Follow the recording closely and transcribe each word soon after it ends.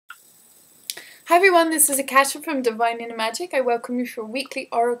Hi everyone, this is Akasha from Divine Inner Magic. I welcome you for a weekly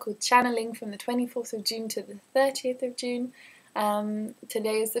oracle channeling from the 24th of June to the 30th of June.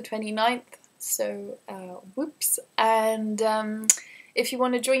 Today is the 29th, so whoops. And if you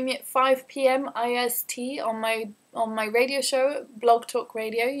want to join me at 5 p.m. IST on my radio show, Blog Talk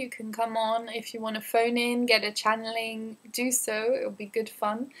Radio, you can come on. If you want to phone in, get a channeling, do so. It'll be good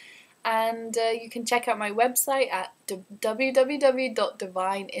fun. And you can check out my website at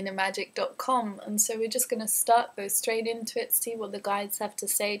www.divineinnermagic.com. And so we're just going to go straight into it, see what the guides have to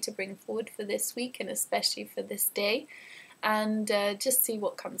say to bring forward for this week and especially for this day, and just see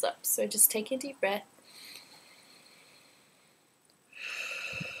what comes up. So just take a deep breath.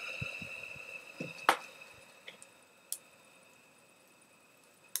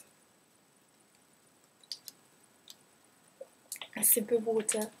 A sip of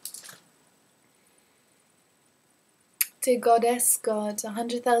water. Dear Goddess, God,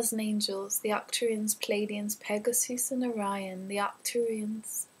 100,000 angels, the Arcturians, Pleiadians, Pegasus and Orion, the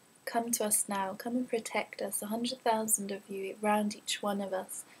Arcturians, come to us now, come and protect us, 100,000 of you round each one of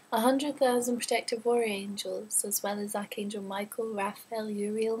us, 100,000 protective warrior angels, as well as Archangel Michael, Raphael,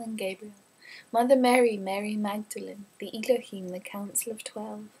 Uriel and Gabriel, Mother Mary, Mary Magdalene, the Elohim, the Council of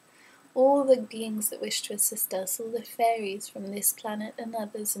 12, all the beings that wish to assist us, all the fairies from this planet and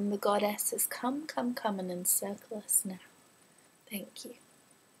others, and the goddesses, come and encircle us now. Thank you.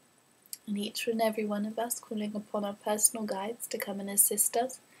 And each and every one of us calling upon our personal guides to come and assist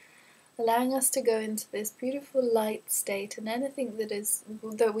us, allowing us to go into this beautiful light state, and anything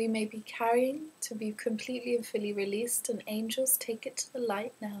that we may be carrying to be completely and fully released, and angels take it to the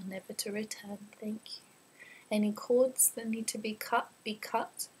light now, never to return. Thank you. Any cords that need to be cut,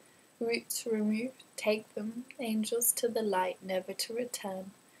 roots removed, take them, angels, to the light, never to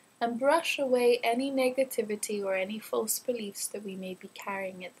return. And brush away any negativity or any false beliefs that we may be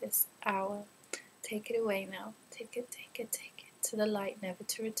carrying at this hour. Take it away now. Take it to the light, never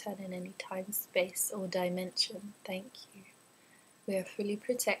to return in any time, space, or dimension. Thank you. We are fully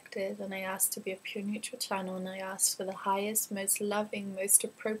protected, and I ask to be a pure neutral channel, and I ask for the highest, most loving, most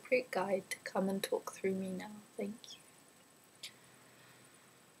appropriate guide to come and talk through me now. Thank you.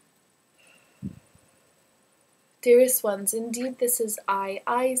 Dearest ones, indeed this is I,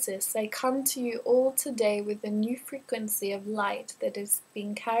 Isis. I come to you all today with a new frequency of light that is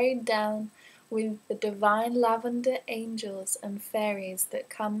being carried down with the divine lavender angels and fairies that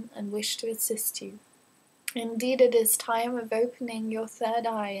come and wish to assist you. Indeed, it is time of opening your third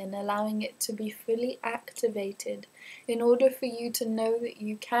eye and allowing it to be fully activated in order for you to know that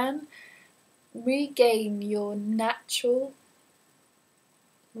you can regain your natural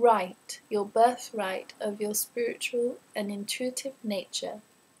right, your birthright of your spiritual and intuitive nature.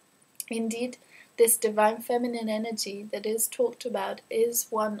 Indeed, this divine feminine energy that is talked about is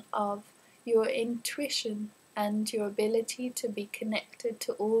one of your intuition and your ability to be connected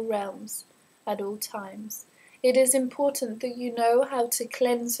to all realms at all times. It is important that you know how to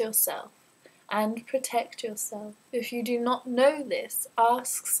cleanse yourself and protect yourself. If you do not know this,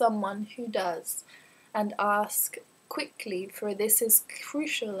 ask someone who does, and ask quickly, for this is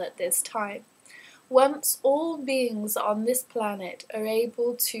crucial at this time. Once all beings on this planet are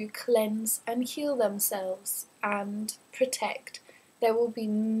able to cleanse and heal themselves and protect, there will be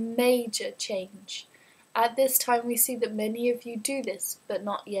major change. At this time we see that many of you do this, but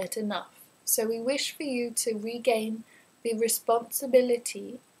not yet enough. So we wish for you to regain the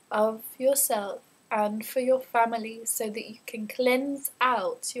responsibility of yourself and for your family, so that you can cleanse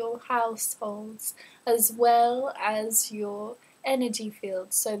out your households as well as your energy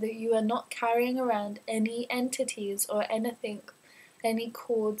fields, so that you are not carrying around any entities or anything, any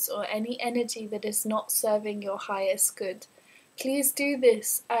cords or any energy that is not serving your highest good. Please do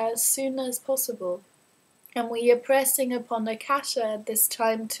this as soon as possible. And we are pressing upon Akasha at this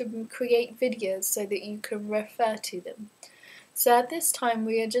time to create videos so that you can refer to them. So at this time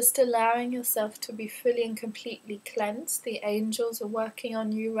we are just allowing yourself to be fully and completely cleansed. The angels are working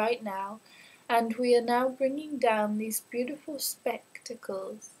on you right now, and we are now bringing down these beautiful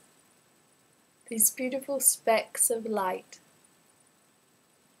spectacles, these beautiful specks of light.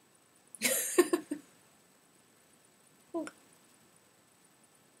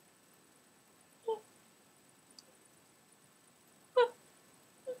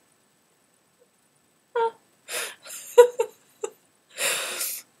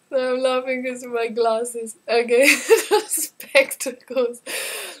 So I'm laughing because of my glasses. Okay, spectacles.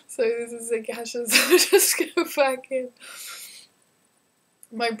 So this is Akasha, so I'll just go back in.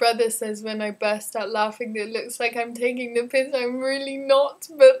 My brother says when I burst out laughing that it looks like I'm taking the piss. I'm really not,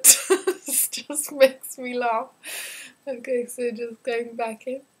 but it just makes me laugh. Okay, so just going back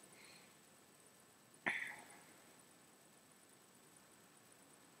in.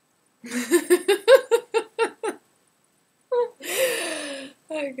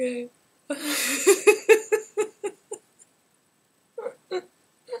 Okay.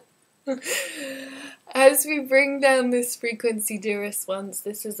 As we bring down this frequency, dearest ones,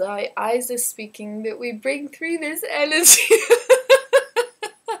 this is Isa speaking, that we bring through this energy.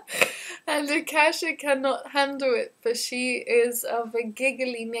 And Akasha cannot handle it, for she is of a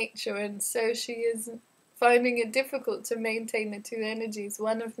giggly nature, and so she is finding it difficult to maintain the two energies,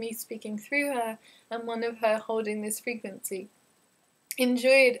 one of me speaking through her and one of her holding this frequency. Enjoy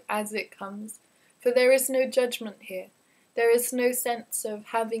it as it comes, for there is no judgment here. There is no sense of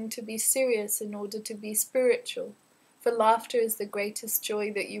having to be serious in order to be spiritual, for laughter is the greatest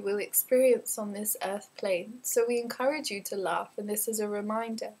joy that you will experience on this earth plane. So we encourage you to laugh, and this is a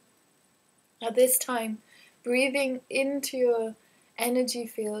reminder. At this time, breathing into your energy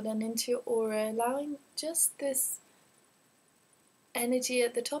field and into your aura, allowing just this energy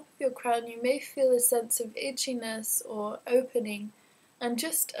at the top of your crown. You may feel a sense of itchiness or opening, and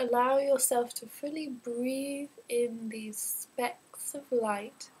just allow yourself to fully breathe in these specks of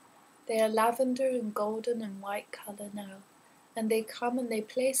light. They are lavender and golden and white colour now, and they come and they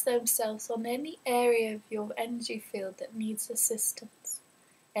place themselves on any area of your energy field that needs assistance.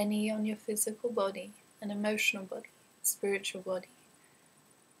 Any on your physical body, an emotional body, spiritual body,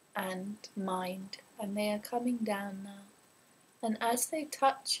 and mind. And they are coming down now. And as they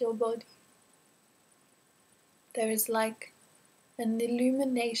touch your body, there is like an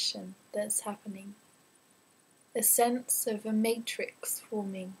illumination that's happening. A sense of a matrix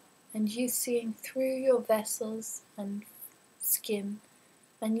forming, and you seeing through your vessels and skin,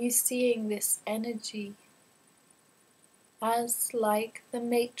 and you seeing this energy as like the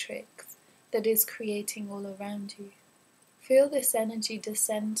matrix that is creating all around you. Feel this energy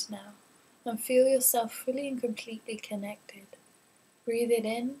descend now, and feel yourself fully and completely connected. Breathe it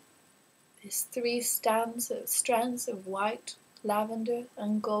in, these three strands of white, lavender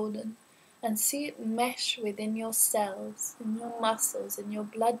and golden, and see it mesh within your cells, in your muscles, in your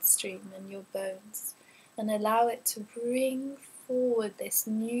bloodstream and your bones, and allow it to bring forward this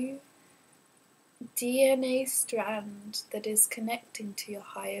new DNA strand that is connecting to your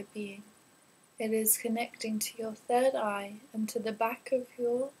higher being. It is connecting to your third eye and to the back of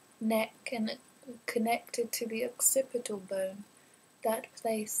your neck, and connected to the occipital bone, that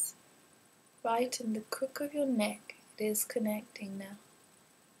place right in the crook of your neck. It is connecting now.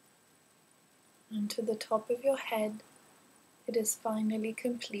 And to the top of your head, it is finally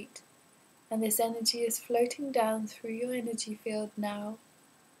complete. And this energy is floating down through your energy field now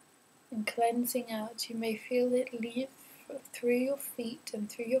and cleansing out. You may feel it leave through your feet and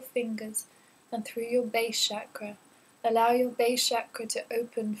through your fingers and through your base chakra. Allow your base chakra to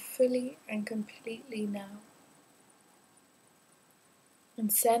open fully and completely now.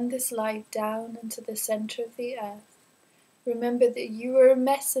 And send this light down into the center of the earth. Remember that you are a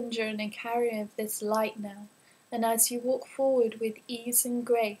messenger and a carrier of this light now, and as you walk forward with ease and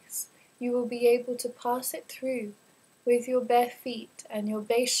grace, you will be able to pass it through with your bare feet and your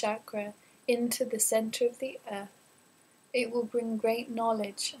base chakra into the center of the earth. It will bring great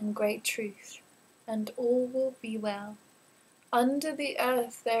knowledge and great truth, and all will be well. Under the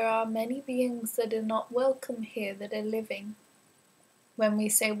earth there are many beings that are not welcome here, that are living. When we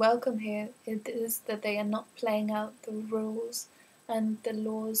say welcome here, it is that they are not playing out the rules and the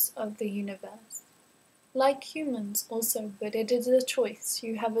laws of the universe. Like humans also, but it is a choice.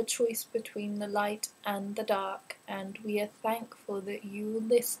 You have a choice between the light and the dark, and we are thankful that you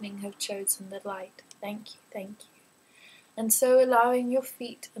listening have chosen the light. Thank you, thank you. And so allowing your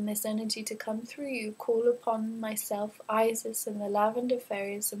feet and this energy to come through you, call upon myself, Isis, and the lavender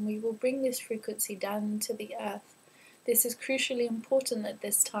fairies, and we will bring this frequency down into the earth. This is crucially important at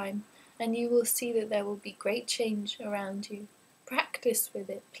this time, and you will see that there will be great change around you. Practice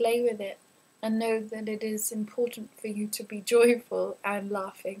with it, play with it, and know that it is important for you to be joyful and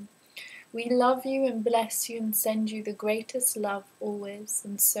laughing. We love you and bless you and send you the greatest love always,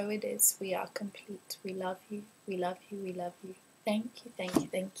 and so it is. We are complete. We love you, we love you, we love you. Thank you, thank you,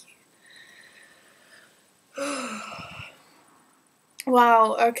 thank you.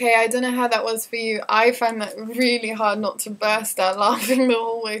 Wow, okay, I don't know how that was for you. I found that really hard not to burst out laughing the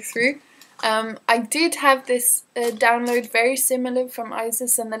whole way through. I did have this download very similar from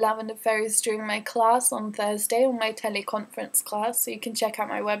Isis and the Lavender Fairies during my class on Thursday, on my teleconference class, so you can check out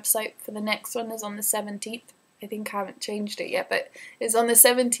my website for the next one. Is on the 17th. I think I haven't changed it yet, but it's on the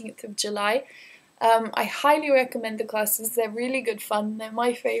 17th of July. I highly recommend the classes. They're really good fun. They're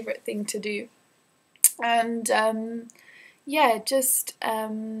my favourite thing to do. And yeah, just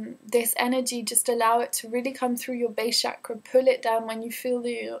this energy, just allow it to really come through your base chakra, pull it down when you feel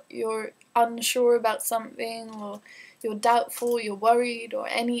that you're unsure about something, or you're doubtful, you're worried, or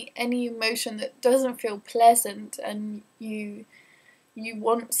any emotion that doesn't feel pleasant, and you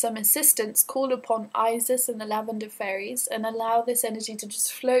want some assistance. Call upon Isis and the lavender fairies and allow this energy to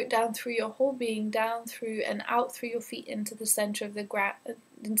just float down through your whole being, down through and out through your feet into the center of the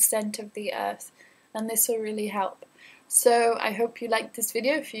earth, and this will really help. So I hope you liked this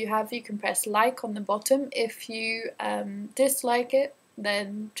video. If you have, you can press like on the bottom. If you dislike it,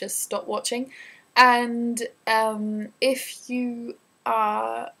 then just stop watching. And if you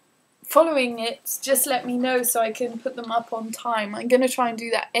are following it, just let me know so I can put them up on time. I'm going to try and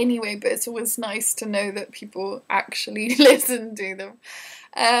do that anyway, but it's always nice to know that people actually listen to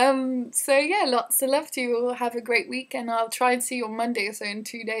them. So yeah, lots of love to you all. Have a great week, and I'll try and see you on Monday, so in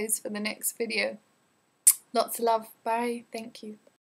 2 days, for the next video. Lots of love. Bye. Thank you.